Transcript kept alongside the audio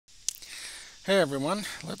Hey everyone,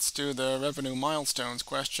 let's do the revenue milestones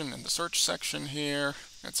question in the search section here.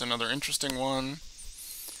 It's another interesting one.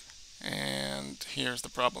 And here's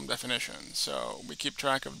the problem definition. So we keep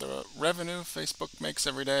track of the revenue Facebook makes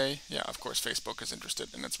every day. Yeah, of course Facebook is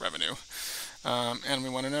interested in its revenue. And we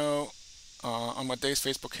want to know on what days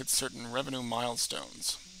Facebook hits certain revenue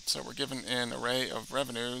milestones. So we're given an array of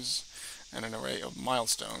revenues and an array of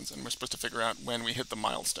milestones, and we're supposed to figure out when we hit the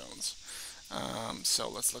milestones. So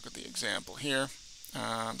let's look at the example here.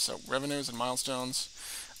 So revenues and milestones,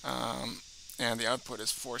 and the output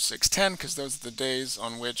is 4, 6, 10 because those are the days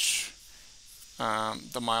on which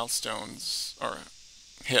the milestones are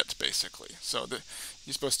hit, basically. So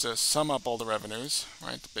you're supposed to sum up all the revenues,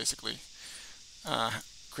 right? Basically,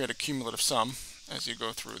 create a cumulative sum as you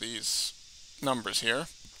go through these numbers here,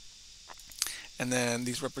 and then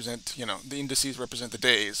these represent, the indices represent the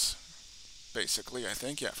days, basically. I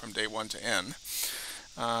think, yeah, from day 1 to n.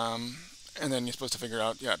 And then you're supposed to figure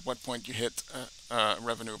out, at what point you hit a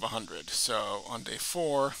revenue of 100. So on day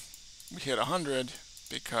 4, we hit 100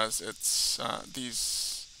 because it's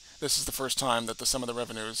this is the first time that the sum of the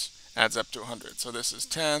revenues adds up to 100. So this is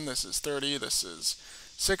 10, this is 30, this is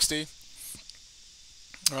 60,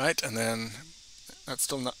 right? And then that's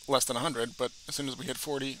still not less than 100, but as soon as we hit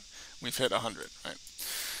 40, we've hit 100, right?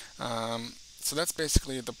 So that's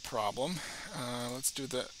basically the problem. Let's do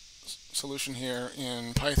the solution here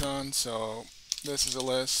in Python. So this is a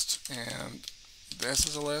list and this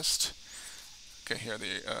is a list. Okay, here are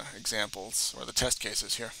the examples or the test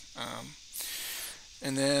cases here.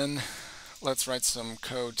 And then let's write some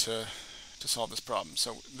code to solve this problem.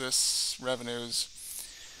 So this revenues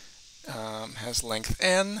has length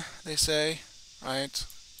n, they say, right?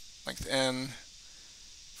 Length n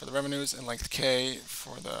for the revenues and length k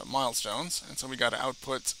for the milestones. And so we got to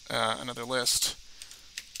output another list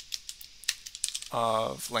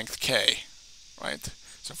of length k, right?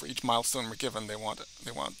 So for each milestone we're given, they want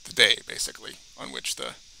the day, basically, on which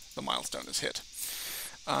the milestone is hit.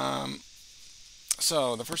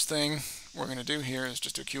 So the first thing we're going to do here is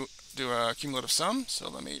just do a cumulative sum. So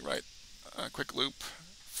let me write a quick loop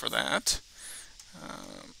for that.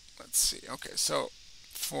 Let's see. Okay, so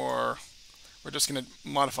we're just going to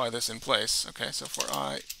modify this in place. Okay, so for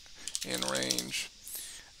I in range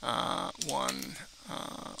 1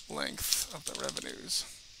 length of the revenues,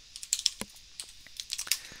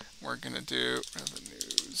 we're going to do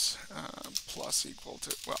revenues plus equal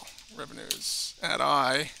to, well, revenues at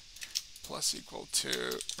I plus equal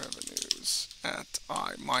to revenues at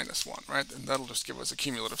I minus 1, right? And that'll just give us a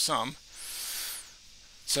cumulative sum.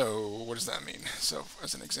 So what does that mean? So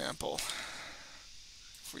as an example,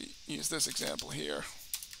 if we use this example here,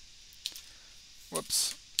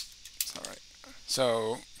 whoops, all right.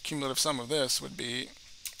 So cumulative sum of this would be,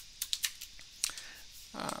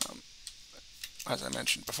 as I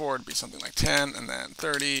mentioned before, it'd be something like 10, and then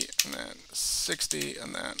 30, and then 60,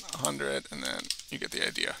 and then 100, and then you get the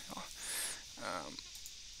idea.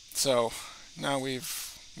 So now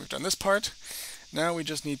we've done this part. Now we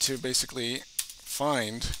just need to basically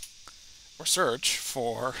find or search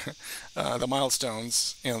for the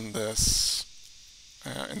milestones in this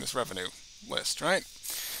revenue list, right?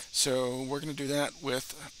 So we're going to do that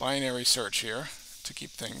with binary search here to keep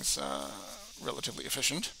things relatively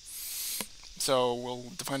efficient. So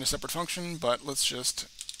we'll define a separate function, but let's just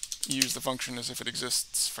use the function as if it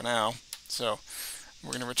exists for now. So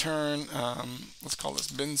we're going to return, let's call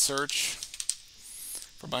this bin search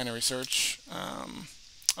for binary search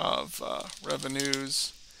of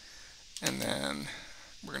revenues, and then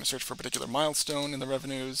we're going to search for a particular milestone in the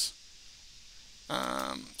revenues.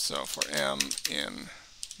 So for m in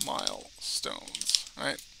milestones,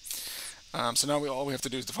 right? So now all we have to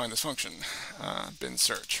do is define this function, bin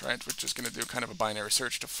search, right? Which is going to do kind of a binary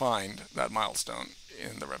search to find that milestone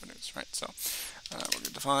in the revenues, right? So we're going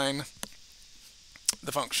to define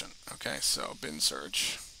the function. Okay, so bin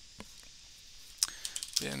search,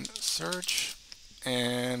 and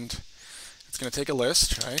it's going to take a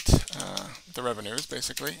list, right? The revenues,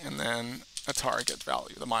 basically, and then a target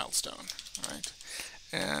value, the milestone, right?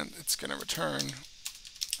 And it's going to return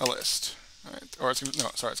a list, right? Or it's going to, no,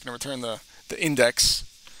 sorry, it's going to return the index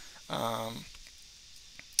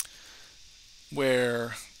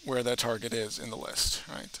where that target is in the list,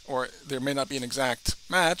 right? Or there may not be an exact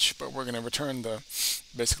match, but we're going to return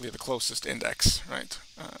basically the closest index, right?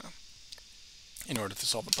 In order to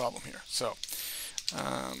solve the problem here. So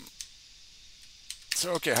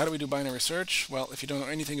okay, how do we do binary search? Well, if you don't know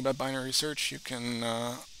anything about binary search, you can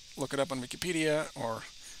look it up on Wikipedia or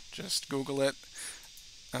just Google it.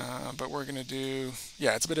 But we're going to do,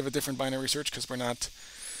 yeah, it's a bit of a different binary search because we're not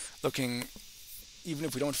looking even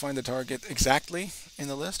if we don't find the target exactly in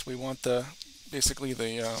the list, we want basically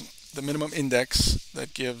the minimum index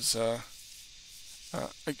that gives a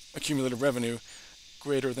cumulative revenue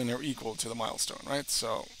greater than or equal to the milestone, right?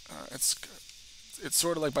 So it's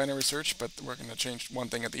sort of like binary search, but we're going to change one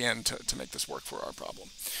thing at the end to make this work for our problem.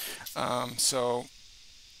 So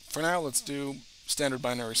for now, let's do standard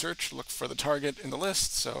binary search. Look for the target in the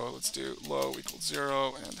list. So let's do low equals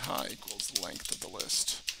 0 and high equals the length of the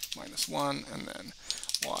list minus 1, and then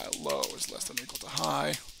while low is less than or equal to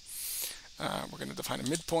high, we're going to define a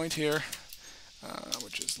midpoint here,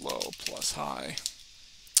 which is low plus high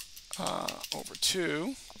over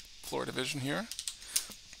 2, floor division here.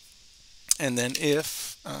 And then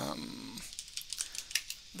if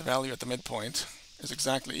the value at the midpoint is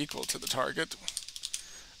exactly equal to the target,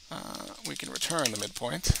 we can return the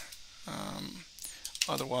midpoint.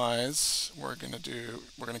 Otherwise, we're going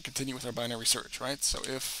to continue with our binary search, right? So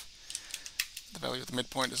if the value at the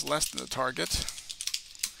midpoint is less than the target,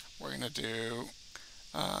 we're going to do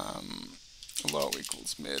low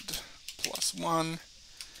equals mid plus 1.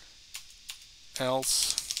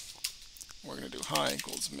 Else, we're going to do high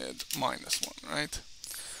equals mid minus 1, right?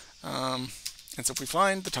 And so if we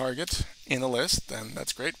find the target in the list, then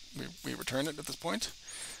that's great. We return it at this point.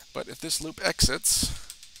 But if this loop exits,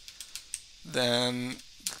 then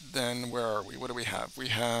where are we? What do we have? We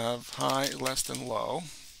have high less than low.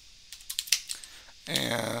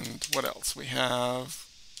 And what else? We have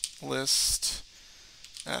list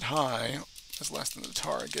at high is less than the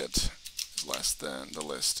target, is less than the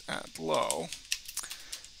list at low.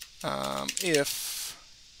 If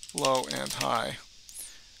low and high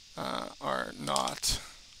are not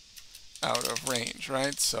out of range,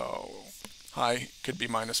 right? So high could be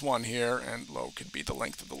minus 1 here, and low could be the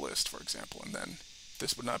length of the list, for example, and then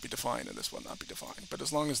this would not be defined and this would not be defined. But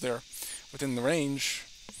as long as they're within the range,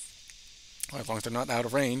 or as long as they're not out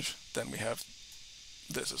of range, then we have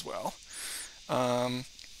this as well. And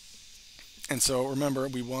so remember,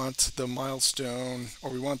 we want the milestone, or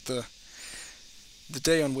we want the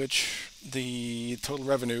day on which the total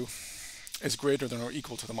revenue is greater than or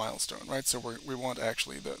equal to the milestone, right? So we want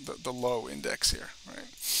actually the low index here, right?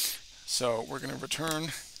 So we're going to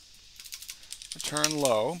return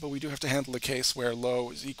low, but we do have to handle the case where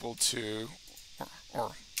low is equal to,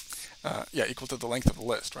 equal to the length of the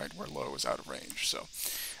list, right? Where low is out of range. So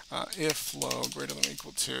if low greater than or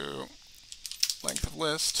equal to length of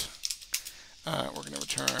list, we're going to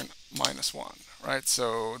return minus 1, right?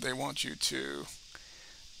 So they want you to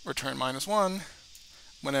return minus 1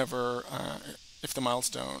 whenever, if the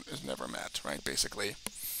milestone is never met, right? Basically,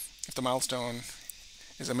 if the milestone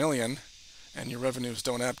is 1,000,000 and your revenues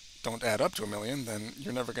don't add up to 1,000,000, then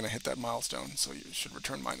you're never going to hit that milestone, so you should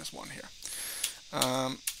return minus 1 here.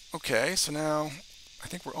 Okay, so now I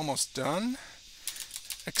think we're almost done,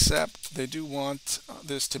 except they do want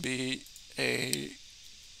this to be a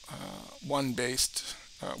one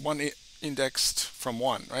indexed from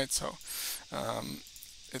 1, right? So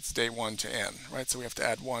it's day 1 to n, right? So we have to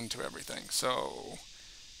add 1 to everything. So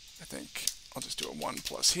I think I'll just do a 1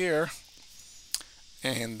 plus here.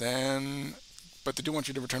 And then, but they do want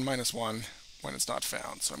you to return minus 1 when it's not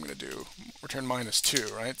found. So I'm going to do return minus 2,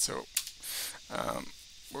 right? So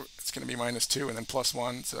it's going to be minus 2 and then plus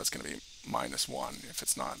 1. So that's going to be minus 1 if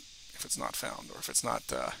it's not found, or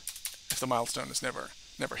if the milestone is never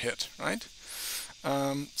hit, right?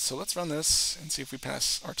 So let's run this and see if we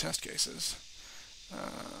pass our test cases.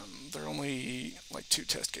 There are only like 2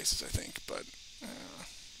 test cases, I think, but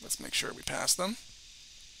let's make sure we pass them.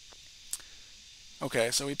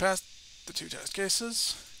 Okay, so we passed the 2 test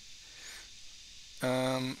cases,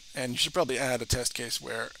 and you should probably add a test case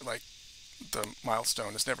where like the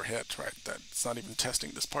milestone is never hit, right? That's not even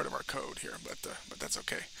testing this part of our code here, but that's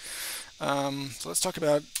okay. So let's talk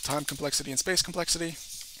about time complexity and space complexity.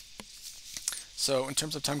 So in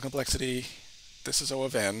terms of time complexity, this is O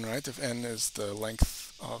of n, right? If n is the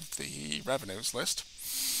length of the revenues list,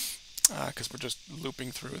 because we're just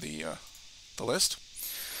looping through the list.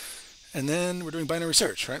 And then we're doing binary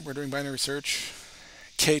search, right? We're doing binary search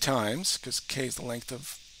k times, because k is the length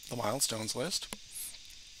of the milestones list.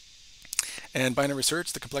 And binary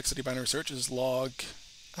search, the complexity of binary search is log,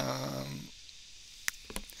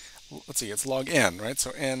 let's see, it's log n, right?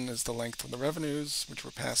 So n is the length of the revenues, which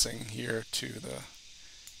we're passing here to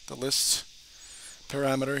the list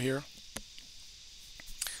parameter here.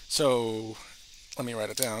 So let me write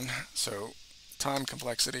it down. So time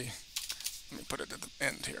complexity, let me put it at the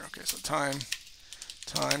end here. Okay, so time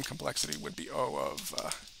complexity would be O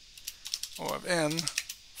of n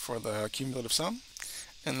for the cumulative sum,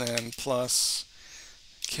 and then plus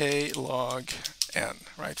k log n,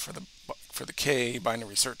 right, for for the k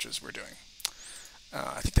binary searches we're doing.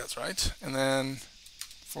 I think that's right. And then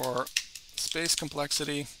for space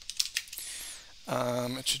complexity,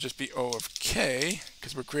 it should just be O of k,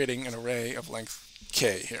 because we're creating an array of length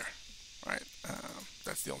k here, right?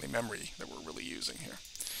 That's the only memory that we're really using here.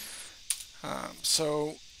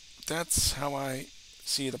 So that's how I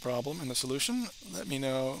see the problem and the solution. Let me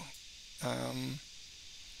know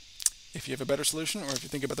if you have a better solution, or if you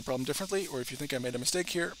think about the problem differently, or if you think I made a mistake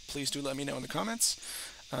here. Please do let me know in the comments.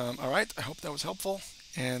 All right, I hope that was helpful,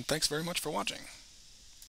 and thanks very much for watching.